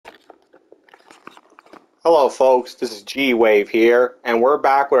Hello folks, this is Gwave here, and we're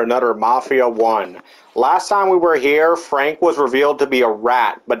back with another Mafia 1. Last time we were here, Frank was revealed to be a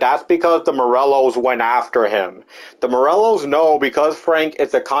rat, but that's because the Morellos went after him. The Morellos know because Frank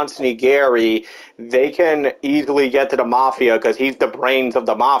is a consigliere, they can easily get to the Mafia because he's the brains of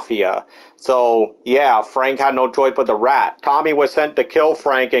the Mafia. So, yeah, Frank had no choice but the rat. Tommy was sent to kill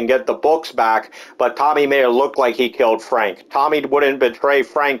Frank and get the books back, but Tommy made it look like he killed Frank. Tommy wouldn't betray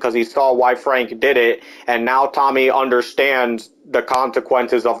Frank because he saw why Frank did it, and now Tommy understands the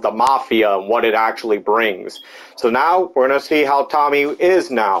consequences of the Mafia and what it actually brings. So now, we're going to see how Tommy is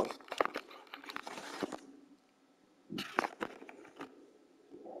now.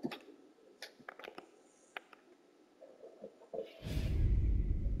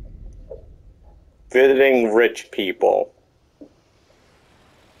 Visiting rich people.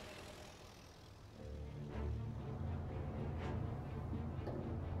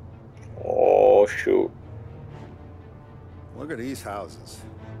 Oh, shoot. Look at these houses.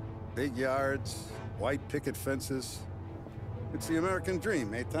 Big yards, white picket fences. It's the American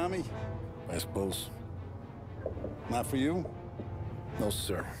dream, eh, Tommy? I suppose. Not for you? No,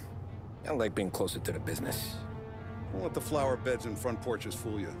 sir. I like being closer to the business. Don't let the flower beds and front porches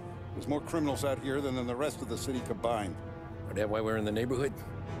fool you. There's more criminals out here than in the rest of the city combined. Is that why we're in the neighborhood?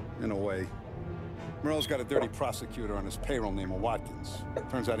 In a way. Merle's got a dirty prosecutor on his payroll named Watkins.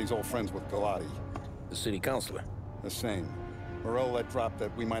 Turns out he's old friends with Galati. The city councilor? The same. Morel let drop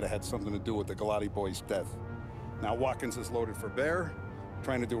that we might have had something to do with the Galati boy's death. Now Watkins is loaded for bear,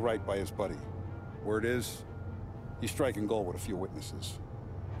 trying to do right by his buddy. Word is, he's striking gold with a few witnesses.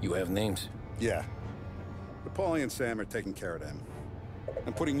 You have names? Yeah. But Paulie and Sam are taking care of them.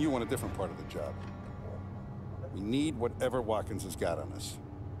 I'm putting you on a different part of the job. We need whatever Watkins has got on us.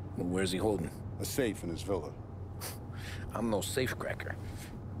 Well, where's he holding? A safe in his villa. I'm no safecracker.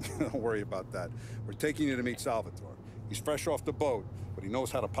 Don't worry about that. We're taking you to meet Salvatore. He's fresh off the boat, but he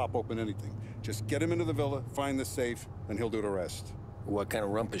knows how to pop open anything. Just get him into the villa, find the safe, and he'll do the rest. What kind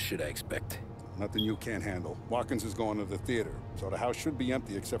of rumpus should I expect? Nothing you can't handle. Watkins is going to the theater, so the house should be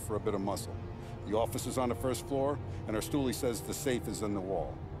empty except for a bit of muscle. The office is on the first floor, and our stoolie says the safe is in the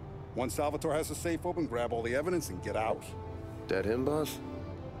wall. Once Salvatore has the safe open, grab all the evidence and get out. That him, boss?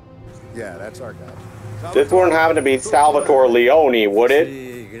 Yeah, that's our guy. Salvatore, This wouldn't happen to be Salvatore Leone, would it?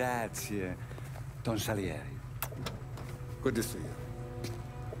 Sì, grazie, Don Salieri. Good to see you.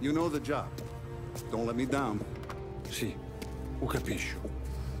 You know the job. Don't let me down. Sì, ho capisco.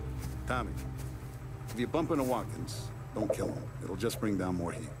 Tommy, if you bump into Watkins, don't kill him. It'll just bring down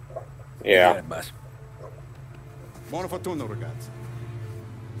more heat. Yeah. Boss. Buona fortuna, ragazzi.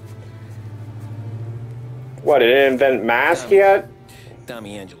 What, it didn't invent mask yet?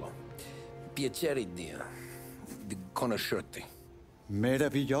 Tommy Angelo. Piacere di conoscerti.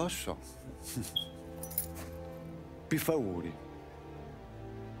 Meraviglioso. Pifauri.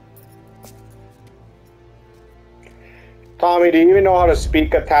 Tommy, do you even know how to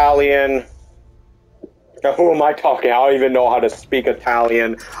speak Italian? Now, who am I talking? I don't even know how to speak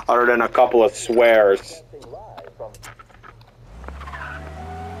Italian other than a couple of swears.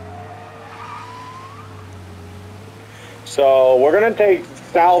 So, we're gonna take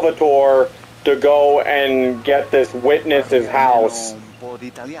Salvatore to go and get this witness's house. Un po' di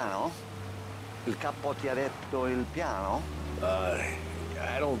italiano? Il capo ti ha detto il piano?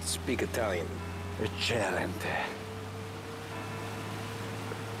 I don't speak Italian. Eccellente.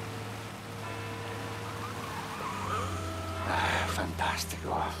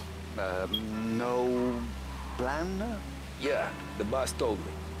 Fantastico. No plan? Yeah, the boss told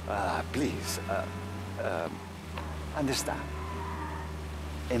me. Please, understand.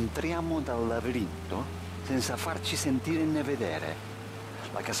 Entriamo dal labirinto senza farci sentire né vedere.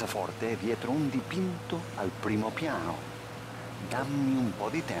 La cassaforte è dietro un dipinto al primo piano. Dammi un po'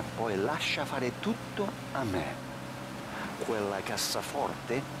 di tempo e lascia fare tutto a me. Quella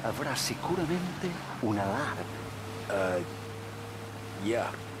cassaforte avrà sicuramente un allarme.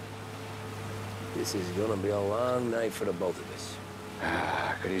 Yeah. This is gonna be a long night for the both of us.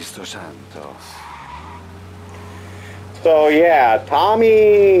 Cristo santo. So yeah,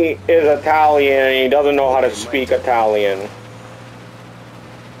 Tommy is Italian and he doesn't know how to speak Italian.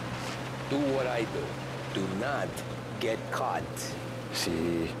 Do what I do. Do not get caught.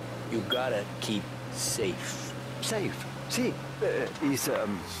 Sì. You gotta keep safe. Safe. Sì. Is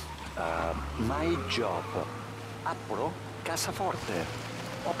my job. Apro cassaforte.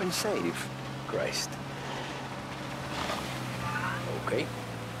 Open safe. Christ. Okay.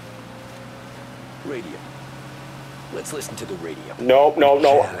 Radio. Let's listen to the radio. Nope, nope,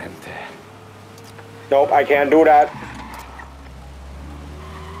 nope. Eccellente. Nope, I can't do that.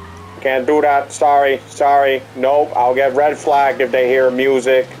 Can't do that. Sorry, sorry. Nope, I'll get red flagged if they hear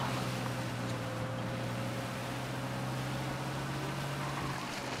music.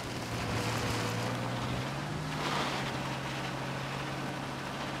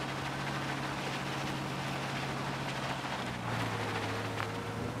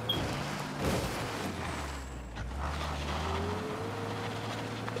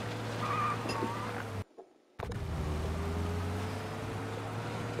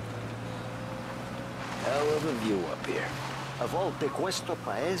 Hell of a view up here. A volte questo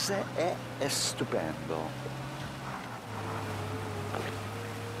paese è stupendo.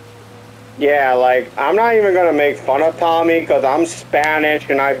 Yeah, like, I'm not even gonna make fun of Tommy because I'm Spanish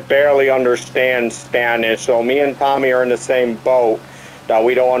and I barely understand Spanish, so me and Tommy are in the same boat that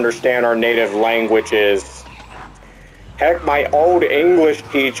we don't understand our native languages. Heck, my old English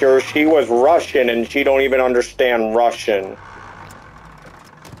teacher, she was Russian and she don't even understand Russian.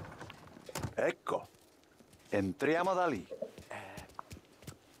 Ecco, entriamo da lì.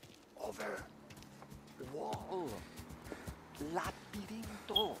 Over. Wall.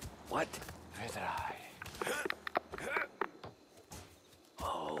 Labirinto. What? Vedrai.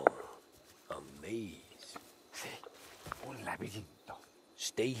 Oh, a maze. Sì, un labirinto.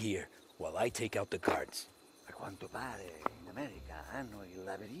 Stay here while I take out the guards. A quanto pare in America hanno i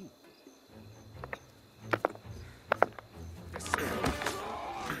labirinti.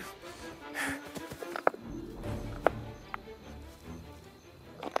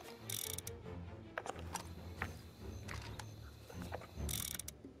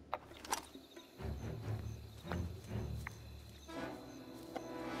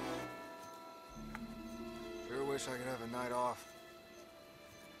 Sure wish I could have a night off.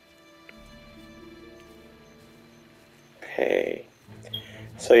 Okay.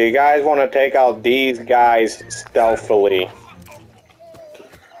 So you guys want to take out these guys stealthily.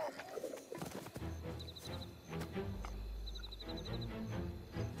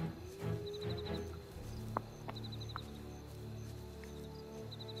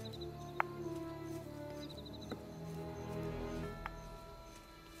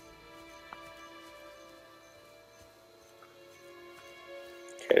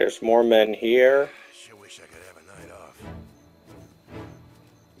 Okay, there's more men here. Sure wish I could have a night off.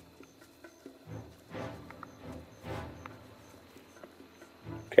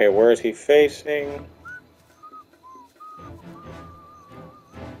 Okay, where is he facing?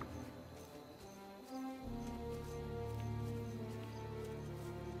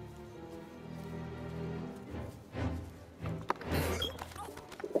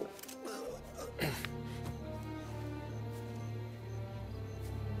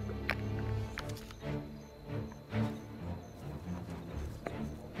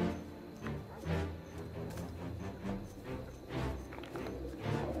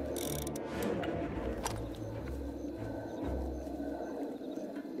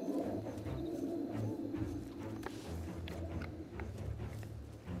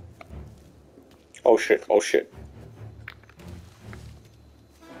 Oh shit, oh shit.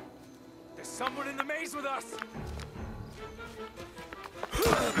 There's someone in the maze with us!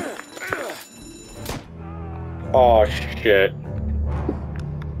 Oh shit.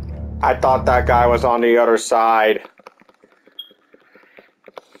 I thought that guy was on the other side.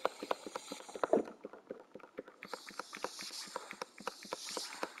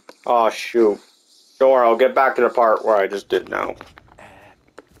 Oh shoot. Don't worry, I'll get back to the part where I just did now.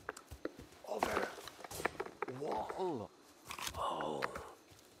 Over. Wall. Oh,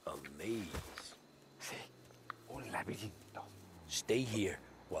 a maze. Sì, un labirinto. Stay here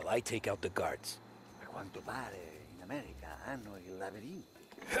while I take out the guards. A quanto pare in America hanno i labirinti.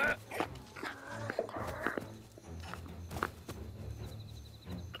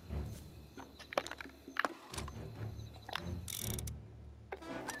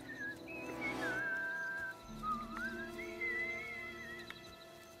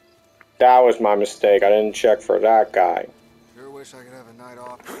 That was my mistake. I didn't check for that guy. Sure wish I could have a night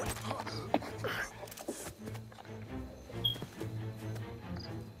off.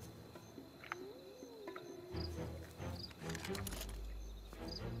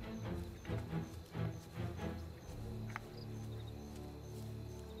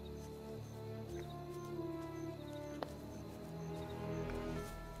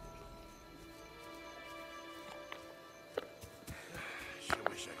 Sure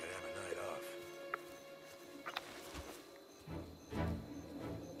wish I could have a night off.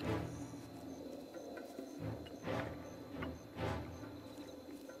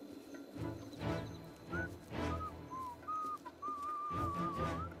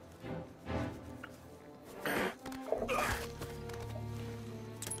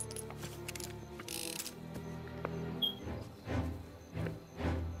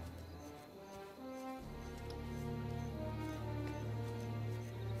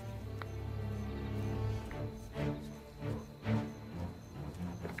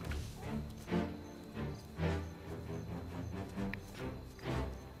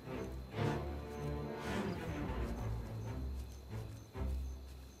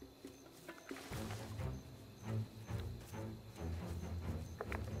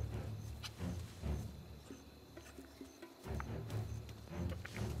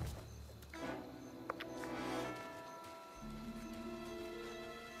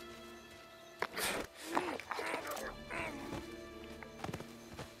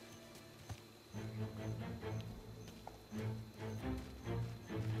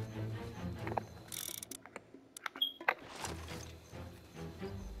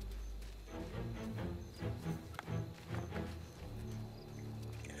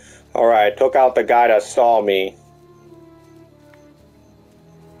 Alright, took out the guy that saw me.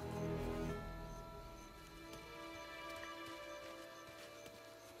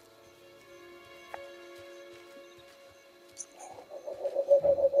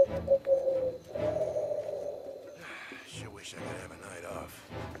 Sure wish I could have a night off.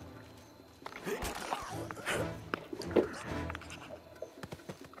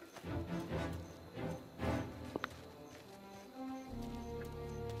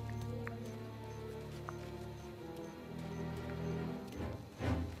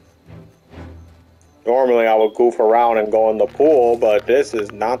 Normally I would goof around and go in the pool, but this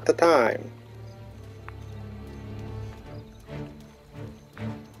is not the time.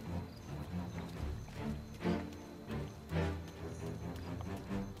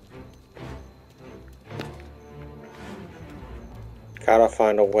 Gotta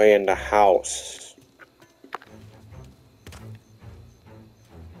find a way in the house.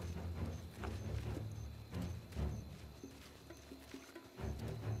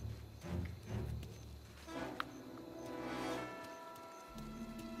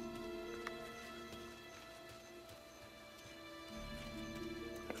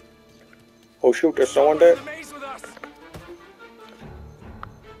 Oh shoot, there's someone there? In the maze with us.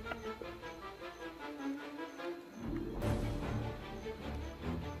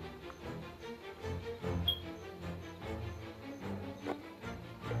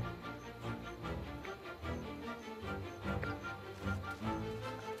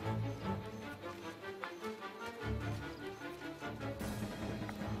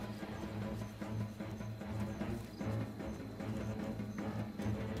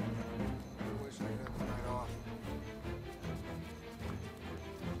 Sure wish I could have a night off.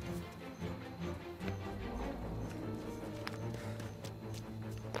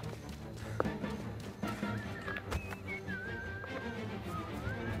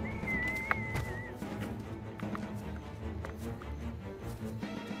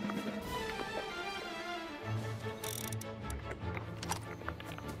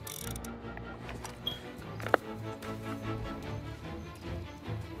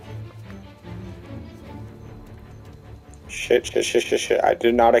 Shit. I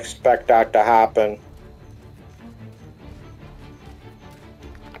did not expect that to happen.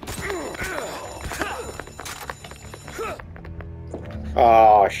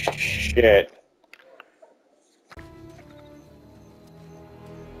 Oh, shit.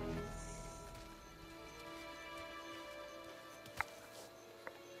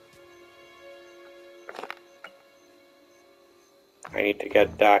 I need to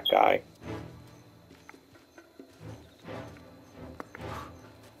get that guy.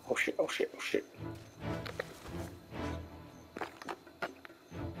 Oh shit.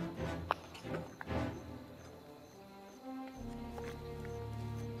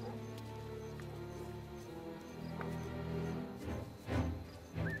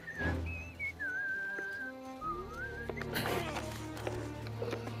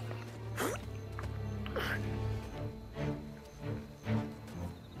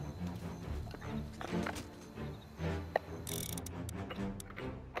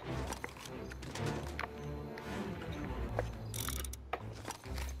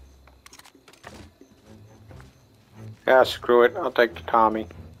 Yeah, screw it. I'll take the Tommy.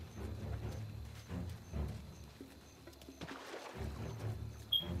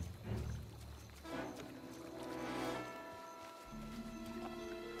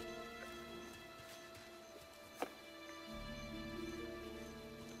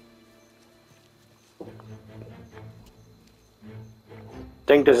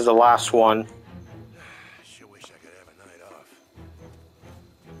 I think this is the last one. Sure wish I could have a night off.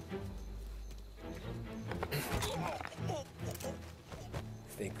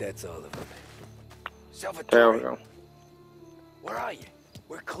 I think that's all of them. There we Salvatore, go. where are you?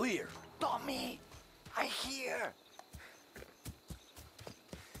 We're clear. Tommy, I hear.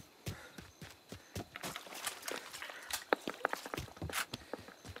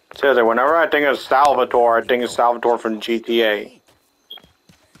 Seriously, whenever I think of Salvatore, I think of Salvatore from GTA.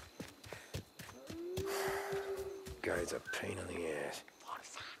 Guy's a pain in the ass.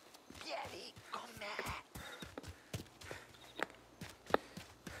 Vieni con me.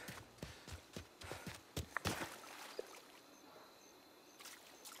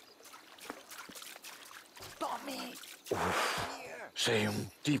 Tommy, sei un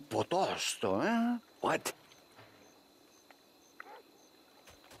tipo tosto, eh? What?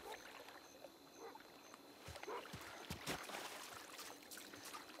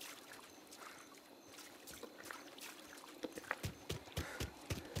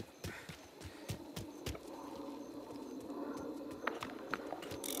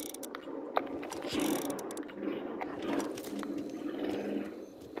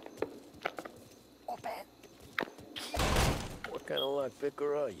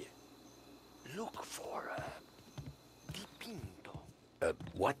 picker are you? Look for dipinto.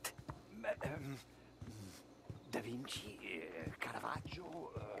 What? Da Vinci,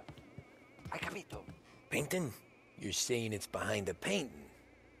 Caravaggio. Hai capito? Painting? You're saying it's behind the painting?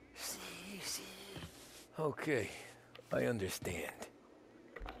 Sì, sì. Okay, I understand.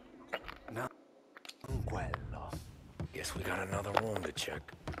 No, non quello. Guess we got another room to check.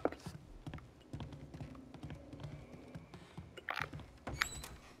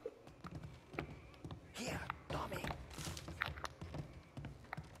 Here, Tommy.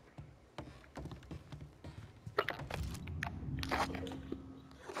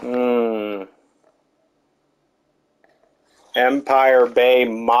 Empire Bay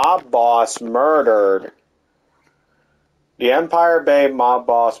mob boss murdered. The Empire Bay mob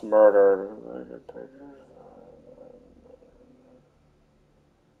boss murdered.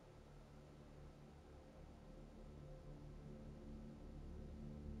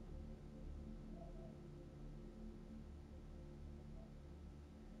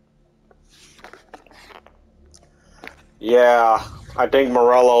 Yeah, I think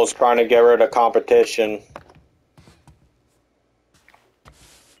Morello's trying to get rid of competition.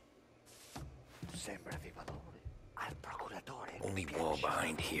 Sembra vivatore. Al procuratore. Only wall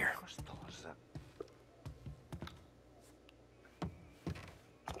behind here. Costosa.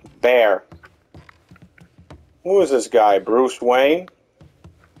 There. Who is this guy? Bruce Wayne?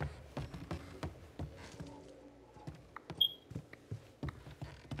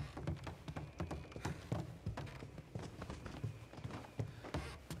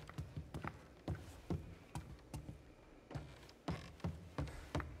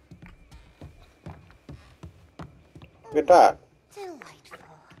 Look at that. Delightful.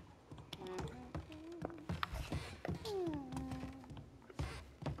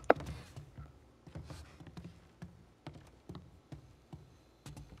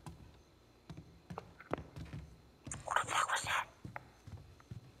 What the fuck was that?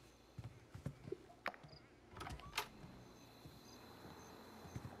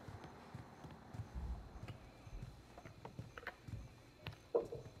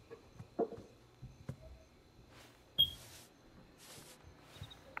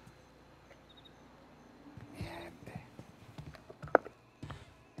 Niente.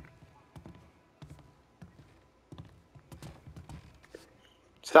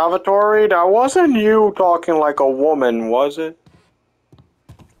 Salvatore, that wasn't you talking like a woman, was it?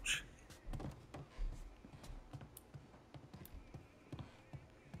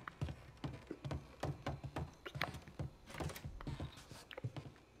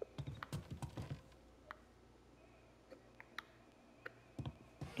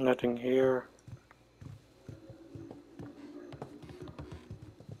 Nothing here.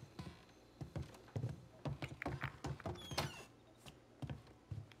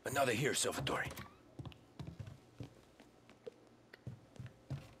 Another here, Salvatore.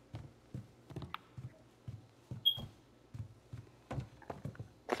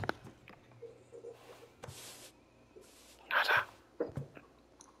 Nada.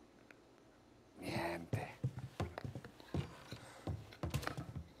 Niente.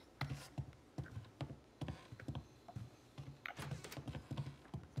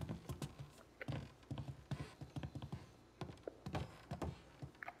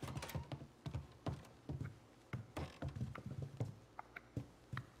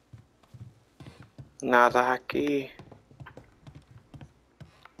 Nada aquí.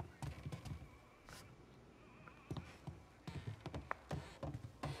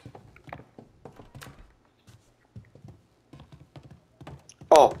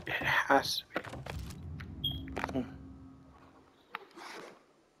 Oh, it has to be.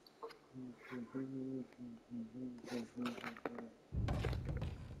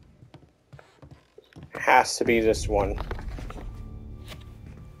 Has to be this one.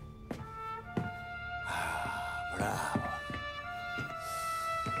 Bravo.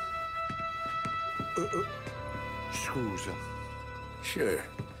 Scusa. Sure.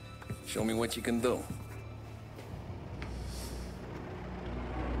 Show me what you can do.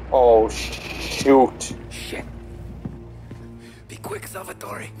 Oh, shoot. Shit. Be quick,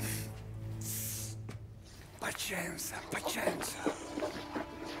 Salvatore. Pazienza, pazienza.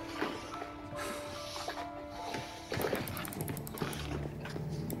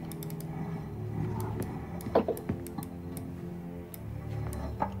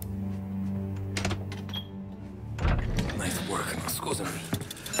 Nice work, scusami.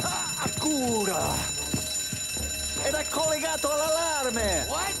 Cura! Ed è collegato all'allarme!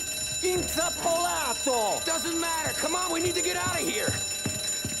 What? Intrappolato! Doesn't matter. Come on, we need to get out of here.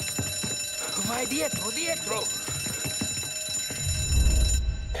 Vai dietro, dietro.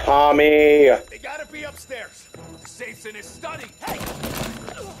 Tommy! They gotta be upstairs. The safe's in his study. Hey!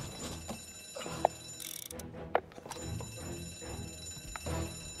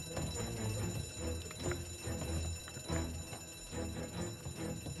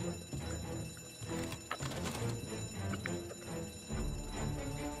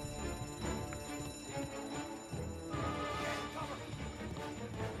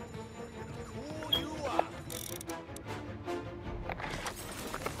 Cool you up.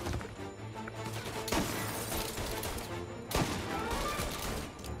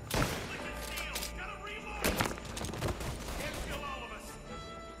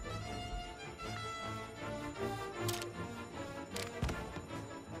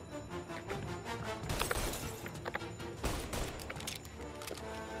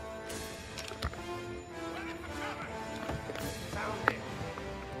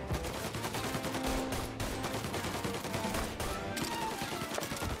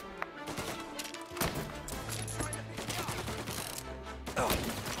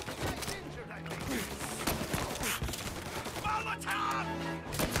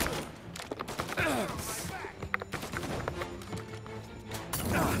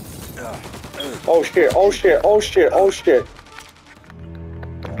 Oh shit, oh shit, oh shit, oh shit.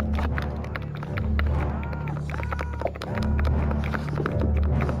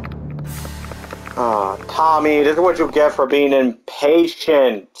 Tommy, this is what you get for being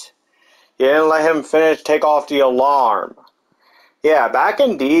impatient. You didn't let him finish, take off the alarm. Yeah, back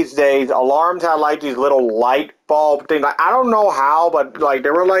in these days, alarms had like these little light bulb things. Like, I don't know how, but like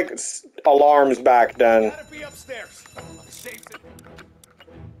there were like alarms back then. Gotta be upstairs. The safe's in...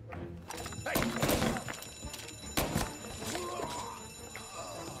 Hey!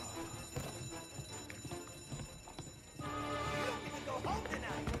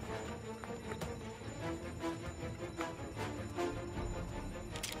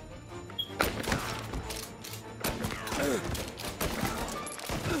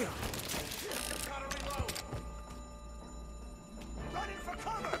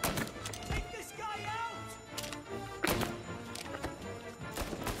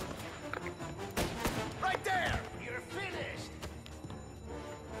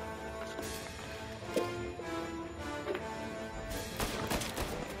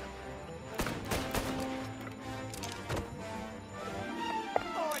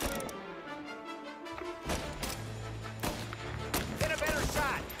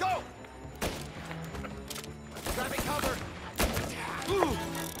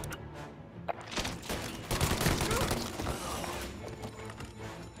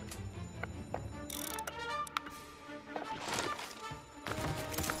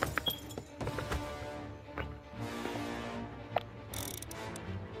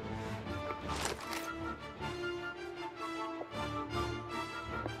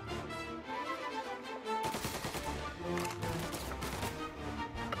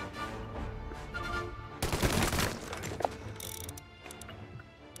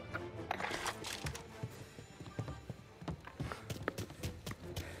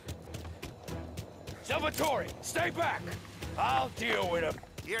 Salvatore, stay back! I'll deal with him.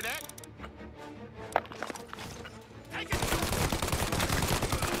 Hear that? Take it!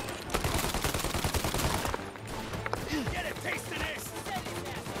 Get a taste of this!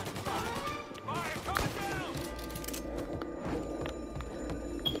 Fire coming down!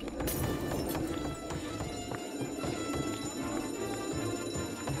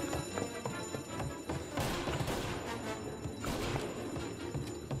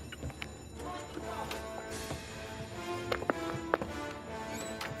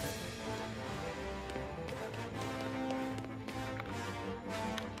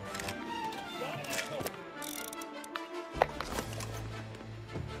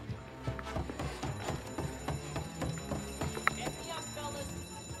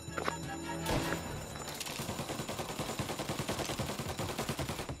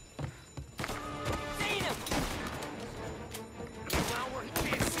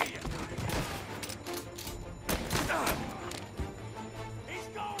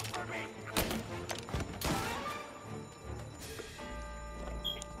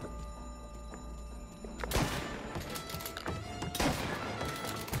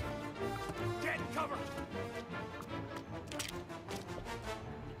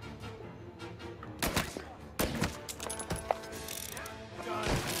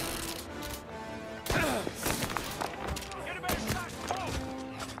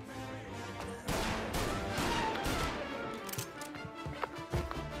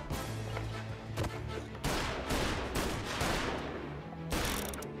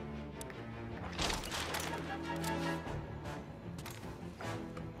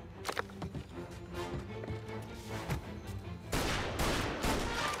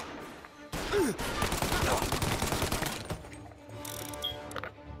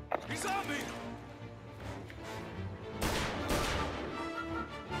 He's on me!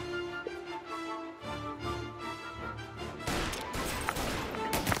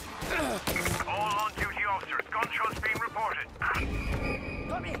 All on-duty officers, gunshots being reported.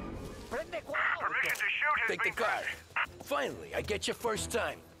 Permission to shoot has Take the been car. granted. Finally, I get your first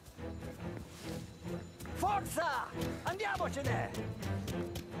time. Forza! Andiamocene!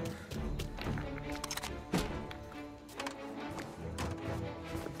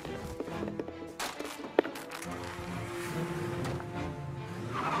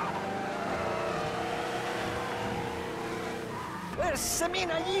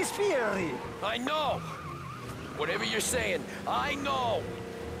 Semina gli sfirri! I know! Whatever you're saying, I know!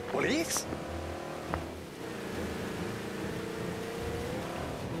 Police?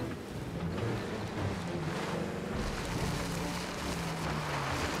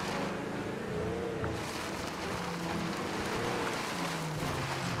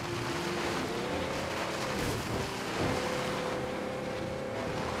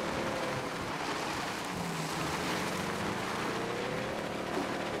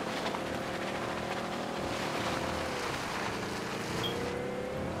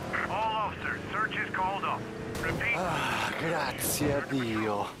 All officers, search is called off. Repeat. Grazie a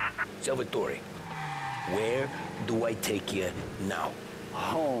Dio. Salvatore, where do I take you now?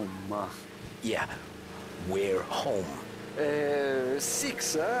 Home. Yeah, where home?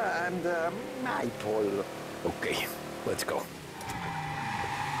 6 and Maple. Okay, let's go.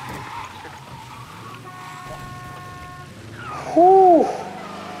 Whew.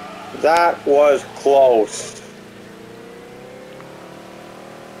 That was close.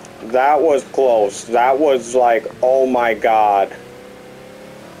 That was close. That was like, oh my god.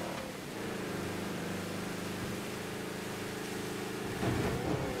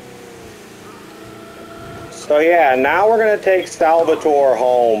 So yeah, now we're gonna take Salvatore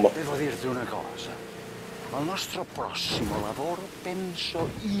home. Devo dirti una cosa. Al nostro prossimo lavoro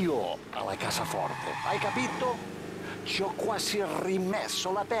penso io alla cassaforte. Hai capito? Ci ho quasi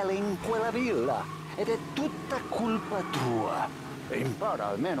rimesso la pelle in quella villa. Ed è tutta colpa tua. Impara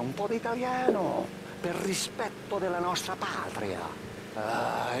almeno un po' di italiano. Per rispetto della nostra patria.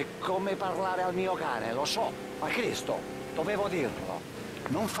 È come parlare al mio cane, lo so. Ma Cristo, dovevo dirlo.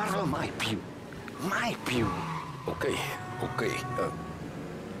 Non farlo mai più. Mai più. Okay,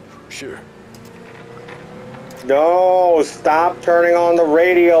 sure. No, stop turning on the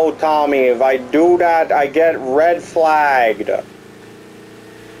radio, Tommy. If I do that, I get red flagged.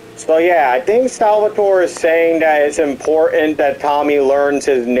 So yeah, I think Salvatore is saying that it's important that Tommy learns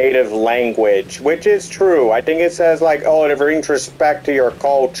his native language, which is true. I think it says like, oh, it brings respect to your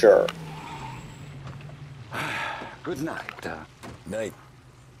culture. Good night. Night.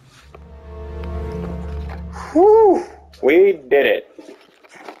 Whew, we did it.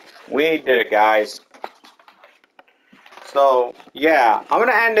 We did it, guys. So, yeah, I'm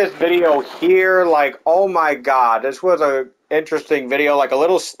gonna end this video here. Like, oh my god, this was a interesting video, like a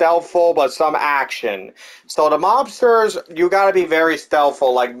little stealthful, but some action. So the mobsters, you gotta be very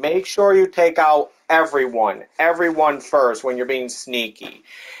stealthful. Like, make sure you take out everyone first when you're being sneaky.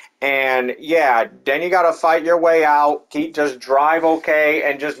 And yeah, then you gotta fight your way out. Just drive okay,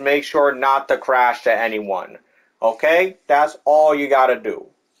 and just make sure not to crash to anyone. Okay? That's all you gotta do.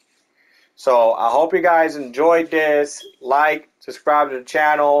 So I hope you guys enjoyed this. Like, subscribe to the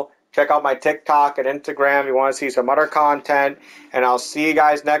channel. Check out my TikTok and Instagram if you want to see some other content. And I'll see you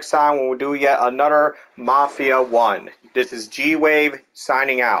guys next time when we do yet another Mafia 1. This is Gwave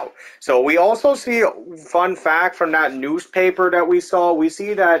signing out. So we also see a fun fact from that newspaper that we saw. We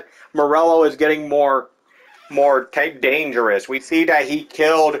see that Morello is getting more dangerous. We see that he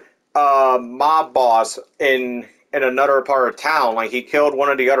killed a mob boss in another part of town. Like, he killed one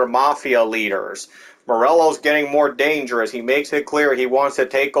of the other mafia leaders. Morello's getting more dangerous. He makes it clear he wants to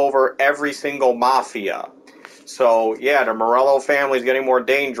take over every single mafia. So, yeah, the Morello family is getting more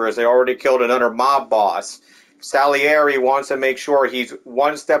dangerous. They already killed another mob boss. Salieri wants to make sure he's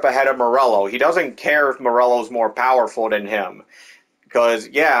one step ahead of Morello. He doesn't care if Morello's more powerful than him. Because,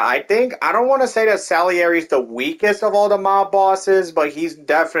 yeah, I don't want to say that Salieri's the weakest of all the mob bosses, but he's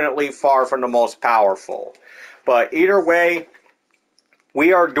definitely far from the most powerful. But either way,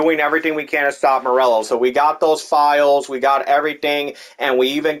 we are doing everything we can to stop Morello. So we got those files, we got everything, and we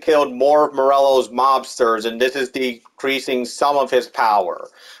even killed more of Morello's mobsters, and this is decreasing some of his power.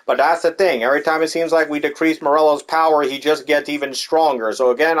 But that's the thing, every time it seems like we decrease Morello's power, he just gets even stronger.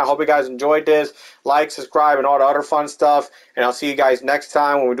 So again, I hope you guys enjoyed this. Like, subscribe, and all the other fun stuff. And I'll see you guys next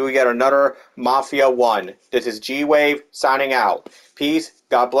time when we do get another Mafia 1. This is Gwave signing out. Peace,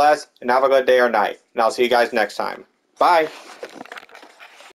 God bless, and have a good day or night. And I'll see you guys next time. Bye.